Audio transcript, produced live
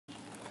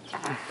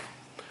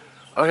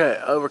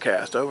Okay,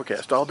 overcast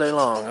all day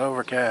long,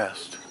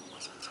 overcast.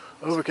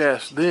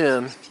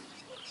 Then,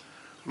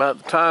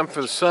 about the time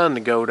for the sun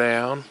to go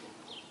down,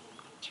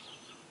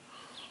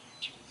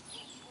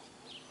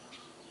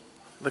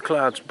 the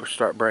clouds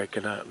start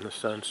breaking up and the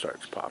sun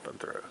starts popping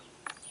through.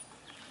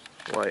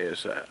 Why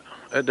is that?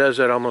 It does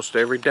that almost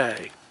every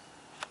day.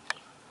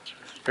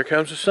 Here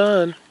comes the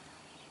sun.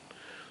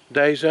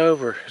 Day's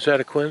over. Is that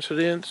a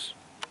coincidence?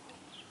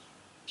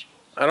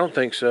 I don't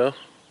think so.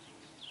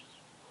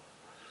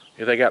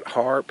 They got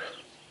HAARP.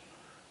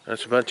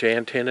 That's a bunch of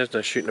antennas.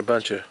 They're shooting a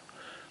bunch of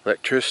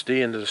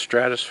electricity into the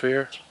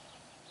stratosphere.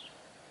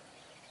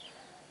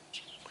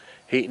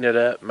 Heating it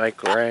up,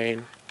 make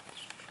rain.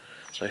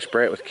 They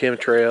spray it with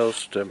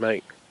chemtrails to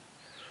make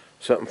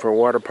something for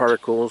water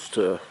particles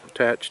to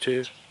attach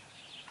to.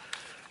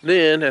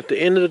 Then, at the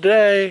end of the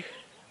day,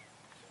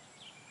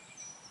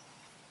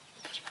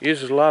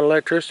 uses a lot of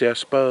electricity, I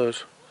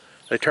suppose.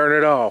 They turn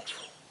it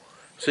off.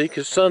 See,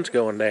 because the sun's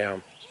going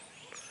down.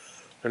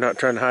 They're not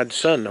trying to hide the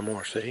sun no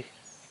more, see?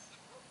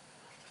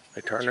 They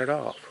turn it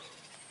off.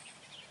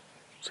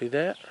 See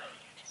that?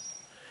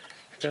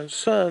 Here comes the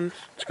sun.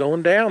 It's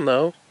going down,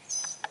 though.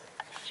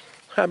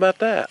 How about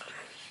that?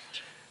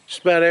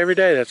 Just about every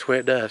day, that's the way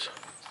it does.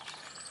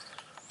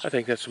 I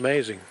think that's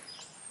amazing.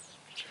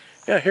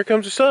 Yeah, here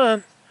comes the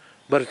sun,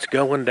 but it's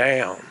going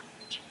down.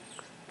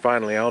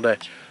 Finally, all day.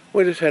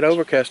 We just had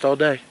overcast all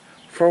day.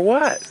 For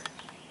what?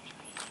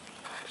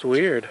 It's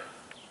weird.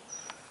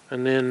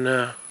 And then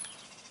I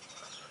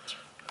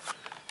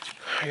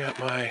got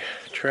my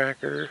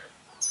tracker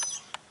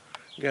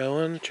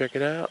going. Check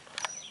it out.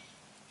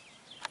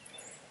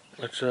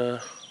 It's I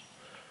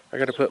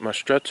got to put my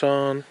struts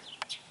on.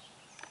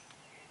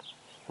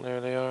 There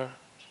they are.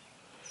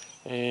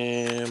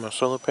 And my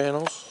solar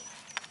panels.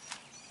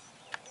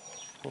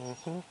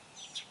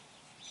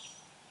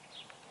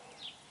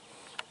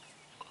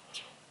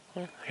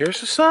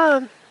 Here's the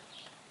sun.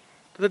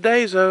 The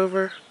day's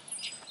over.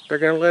 They're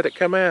going to let it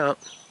come out.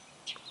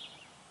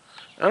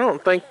 I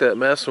don't think that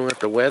messing with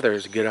the weather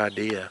is a good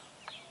idea.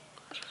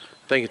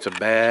 I think it's a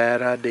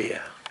bad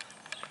idea.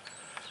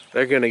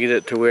 They're going to get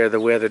it to where the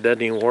weather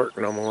doesn't even work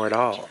no more at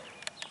all.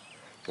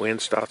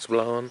 Wind starts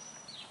blowing.